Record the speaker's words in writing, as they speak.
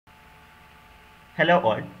Hello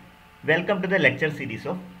all, welcome to the lecture series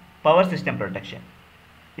of Power System Protection.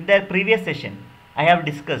 In the previous session, I have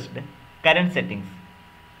discussed current settings.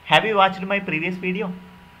 Have you watched my previous video?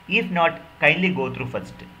 If not, kindly go through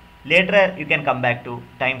first. Later you can come back to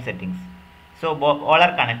time settings. So all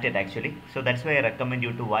are connected actually. So that's why I recommend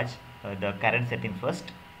you to watch the current settings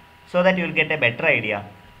first, so that you will get a better idea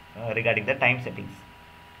regarding the time settings.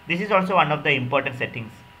 This is also one of the important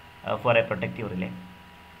settings for a protective relay.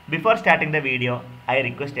 Before starting the video, I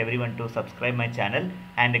request everyone to subscribe my channel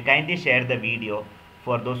and kindly share the video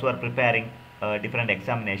for those who are preparing different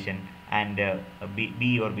examination and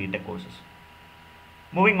B or BTech courses.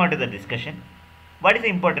 Moving on to the discussion, what is the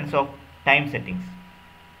importance of time settings?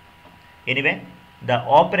 Anyway, the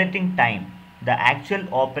operating time, the actual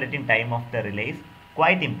operating time of the relay is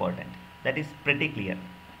quite important. That is pretty clear.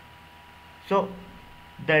 So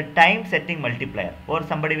the time setting multiplier, or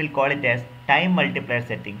somebody will call it as time multiplier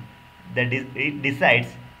setting, it decides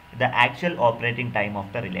the actual operating time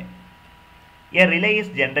of the relay. A relay is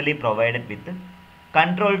generally provided with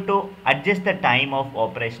control to adjust the time of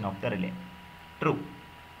operation of the relay. True.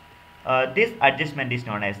 This adjustment is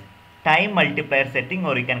known as time multiplier setting,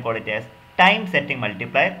 or you can call it as time setting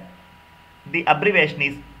multiplier. The abbreviation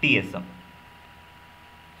is TSM.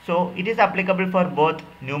 So it is applicable for both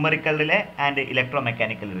numerical relay and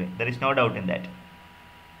electromechanical relay. There is no doubt in that.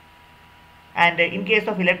 And in case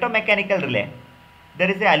of electromechanical relay, there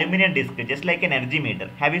is an aluminum disc, just like an energy meter.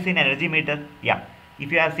 Have you seen energy meter? Yeah.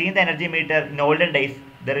 If you have seen the energy meter in olden days,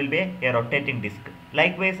 there will be a rotating disc.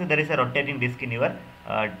 Likewise, there is a rotating disc in your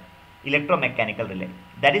electromechanical relay.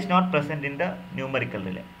 That is not present in the numerical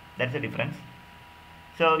relay. That's the difference.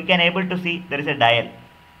 So you can able to see there is a dial.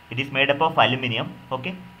 It is made up of aluminum.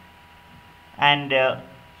 Okay. And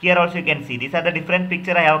here also you can see these are the different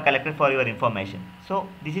picture I have collected for your information. So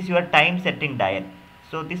this is your time setting dial.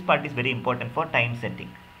 So this part is very important for time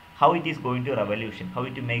setting. How it is going to revolution, how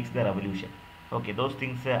it makes the revolution. Okay, those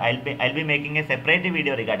things I'll be making a separate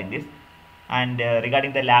video regarding this, and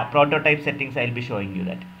regarding the prototype settings I'll be showing you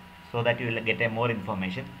that, so that you will get a more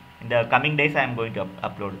information. In the coming days I am going to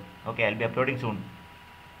upload. Okay, I'll be uploading soon.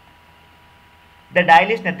 The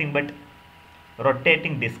dial is nothing but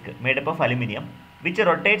rotating disc made up of aluminum, which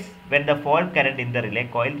rotates when the fault current in the relay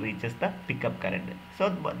coil reaches the pickup current. So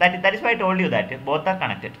that is why I told you that both are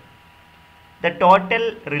connected. The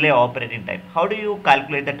total relay operating time. How do you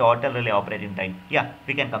calculate the total relay operating time? Yeah,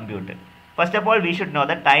 we can compute it. First of all, we should know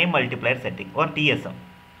the time multiplier setting, or TSM.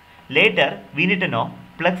 Later, we need to know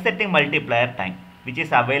plug setting multiplier time, which is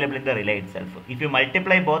available in the relay itself. If you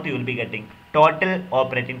multiply both, you will be getting total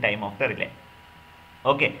operating time of the relay.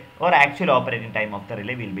 Okay, or actual operating time of the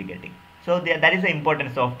relay we will be getting. So that is the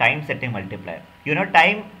importance of time setting multiplier. You know,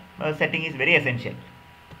 time setting is very essential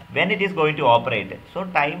when it is going to operate. So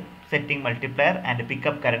time setting multiplier and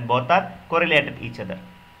pickup current both are correlated each other.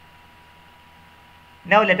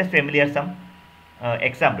 Now let us familiar some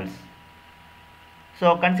examples.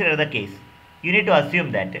 So consider the case. You need to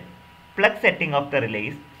assume that plug setting of the relay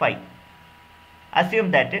is 5.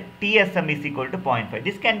 Assume that TSM is equal to 0.5.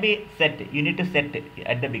 This can be set. You need to set it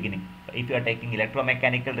at the beginning. If you are taking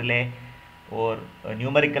electromechanical relay or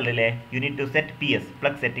numerical relay, you need to set PS,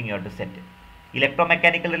 plug setting you have to set.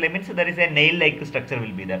 Electromechanical relay means there is a nail-like structure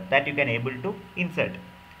will be there that you can able to insert.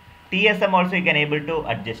 TSM also you can able to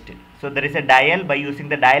adjust it. So there is a dial. By using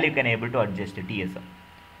the dial you can able to adjust TSM.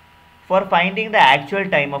 For finding the actual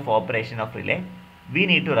time of operation of relay, we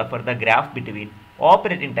need to refer the graph between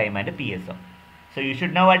operating time and PSM. So you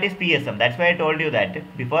should know what is PSM. That's why I told you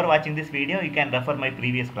that before watching this video, you can refer my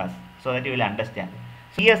previous class so that you will understand.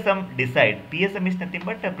 So PSM is nothing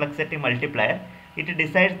but a plug setting multiplier. It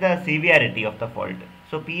decides the severity of the fault.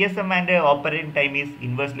 So PSM and operating time is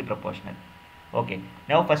inversely proportional. Okay.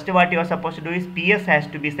 Now first what you are supposed to do is PS has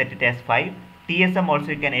to be set it as 5. TSM also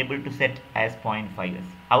you can able to set as 0.5.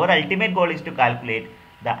 Our ultimate goal is to calculate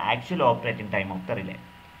the actual operating time of the relay.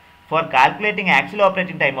 For calculating actual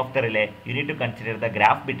operating time of the relay, you need to consider the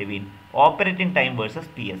graph between operating time versus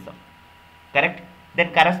PSM. Correct?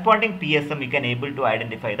 Then corresponding PSM you can able to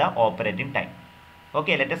identify the operating time.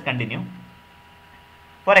 Okay, let us continue.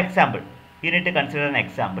 For example, you need to consider an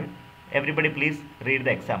example. Everybody please read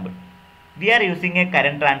the example. We are using a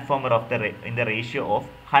current transformer of in the ratio of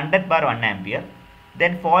 100/1 ampere.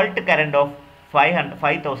 Then fault current of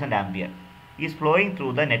 5000 ampere is flowing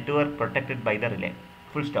through the network protected by the relay.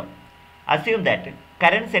 Full stop. Assume that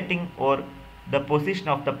current setting or the position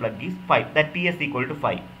of the plug is 5, that PS equal to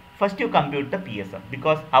 5. First you compute the PSM,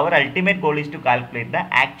 because our ultimate goal is to calculate the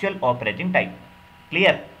actual operating time.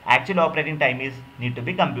 Clear? Actual operating time is need to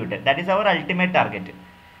be computed. That is our ultimate target.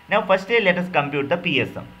 Now firstly let us compute the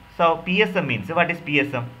PSM. So PSM means, what is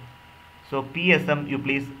PSM? So PSM, you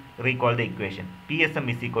please recall the equation. PSM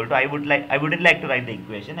is equal to, I wouldn't like to write the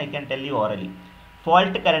equation, I can tell you orally.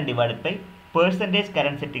 Fault current divided by percentage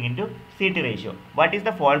current setting into CT ratio. What is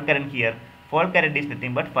the fault current here? Fault current is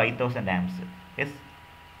nothing but 5000 amps. Yes,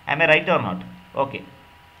 am I right or not? Okay,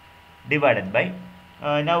 divided by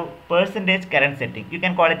now percentage current setting, you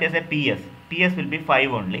can call it as a PS. PS will be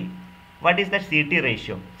 5 only. What is the CT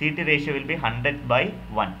ratio? CT ratio will be 100 by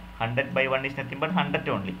 1. 100 by 1 is nothing but 100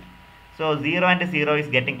 only. So 0 and 0 is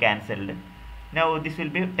getting cancelled. Now this will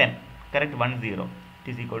be 10. Correct? 1 0.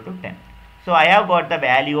 It is equal to 10. So I have got the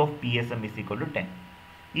value of PSM is equal to 10.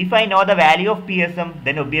 If I know the value of PSM,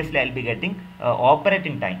 then obviously I will be getting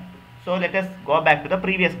operating time. So let us go back to the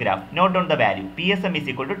previous graph. Note down the value. PSM is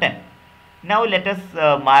equal to 10. Now let us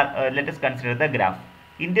consider the graph.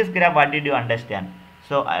 In this graph, what did you understand?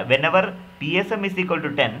 So whenever PSM is equal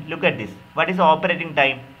to 10, look at this. What is operating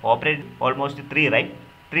time? Operating almost 3, right?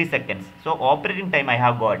 3 seconds. So operating time I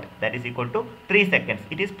have got, that is equal to 3 seconds.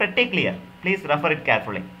 It is pretty clear. Please refer it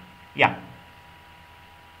carefully. Yeah.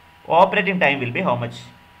 Operating time will be how much?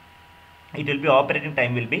 It will be, operating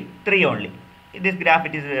time will be 3 only. In this graph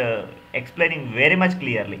it is explaining very much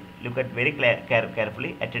clearly. Look at very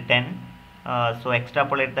carefully at 10. So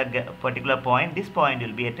extrapolate the particular point. This point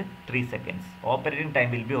will be at 3 seconds. Operating time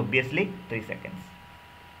will be obviously 3 seconds.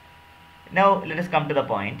 Now let us come to the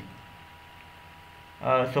point.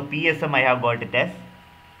 So PSM I have got it as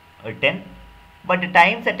 10, but the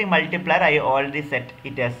time setting multiplier I already set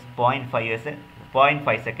it as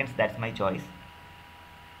 0.5 seconds. That's my choice.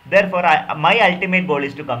 Therefore my ultimate goal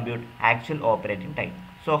is to compute actual operating time.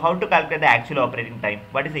 So how to calculate the actual operating time?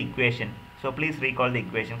 What is the equation? So please recall the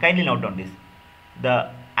equation. Kindly note on this. The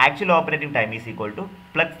actual operating time is equal to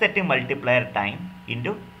plug setting multiplier time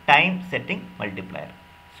into time setting multiplier.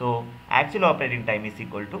 So actual operating time is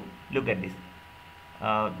equal to, look at this,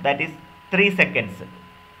 that is 3 seconds.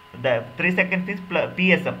 The 3 seconds is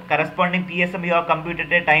PSM. Corresponding PSM you have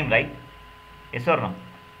computed a time, right? Yes or no?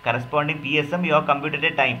 Corresponding PSM you have computed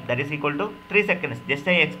a time, that is equal to 3 seconds. Just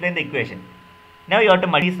I explain the equation. Now you have to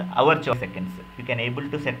multiply our choice seconds. You can able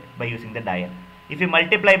to set by using the dial. If you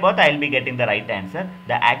multiply both, I will be getting the right answer.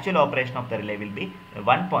 The actual operation of the relay will be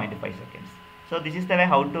 1.5 seconds. So this is the way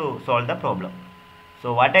how to solve the problem.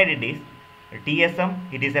 So what I did is,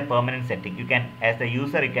 TSM, it is a permanent setting. You can, as the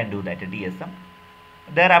user, you can do that, TSM.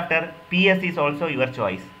 Thereafter, PS is also your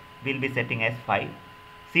choice. We'll be setting as 5.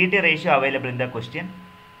 CT ratio available in the question.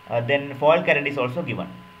 Then fault current is also given.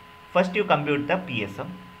 First you compute the PSM.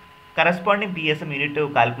 Corresponding PSM, you need to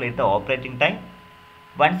calculate the operating time.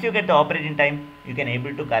 Once you get the operating time, you can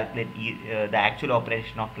able to calculate the actual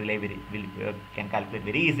operation of relay. Can calculate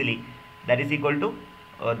very easily. That is equal to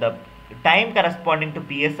the time corresponding to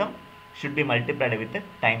PSM should be multiplied with the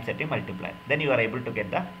time setting multiplier. Then you are able to get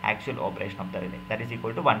the actual operation of the relay. That is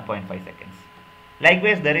equal to 1.5 seconds.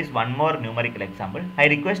 Likewise, there is one more numerical example. I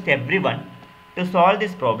request everyone to solve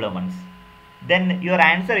this problem once. Then your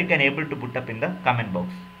answer you can able to put up in the comment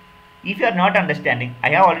box. If you are not understanding, I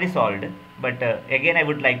have already solved, but again I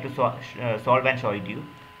would like to solve and show it to you.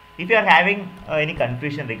 If you are having any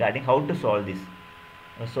confusion regarding how to solve this,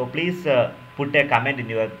 so please put a comment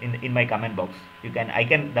in my comment box. I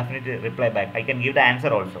can definitely reply back. I can give the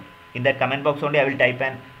answer also. In that comment box only I will type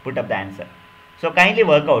and put up the answer. So kindly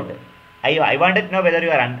work out. I wanted to know whether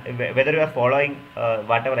you are following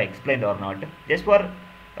whatever I explained or not. Just for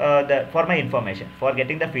my information, for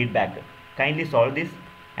getting the feedback. Kindly solve this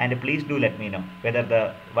and please do let me know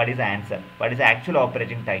whether what is the answer, what is the actual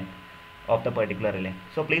operating time of the particular relay.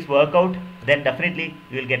 So please work out, then definitely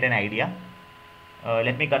you will get an idea.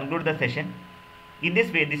 Let me conclude the session. In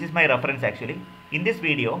this way, this is my reference actually. In this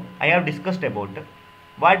video, I have discussed about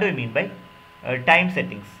what do we mean by time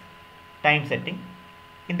settings. Time setting.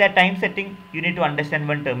 In that time setting, you need to understand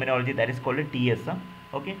one terminology that is called a TSM.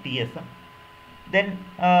 Okay, TSM. Then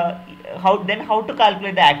how to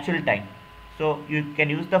calculate the actual time. So you can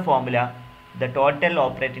use the formula. The total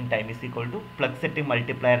operating time is equal to plug setting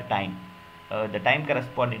multiplier time. The time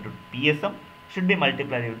corresponding to PSM should be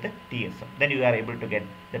multiplied with the TSM. Then you are able to get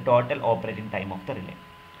the total operating time of the relay.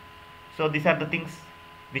 So these are the things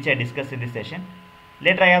which I discussed in this session.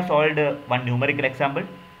 Later I have solved one numerical example.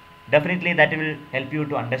 Definitely that will help you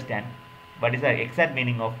to understand what is the exact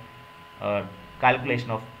meaning of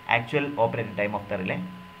calculation of actual operating time of the relay.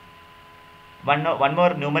 One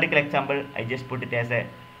more numerical example, I just put it as a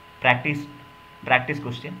practice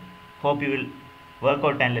question. Hope you will work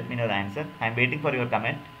out and let me know the answer. I am waiting for your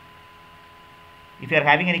comment. If you are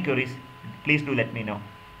having any queries, please do let me know.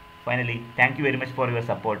 Finally, thank you very much for your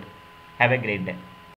support. Have a great day.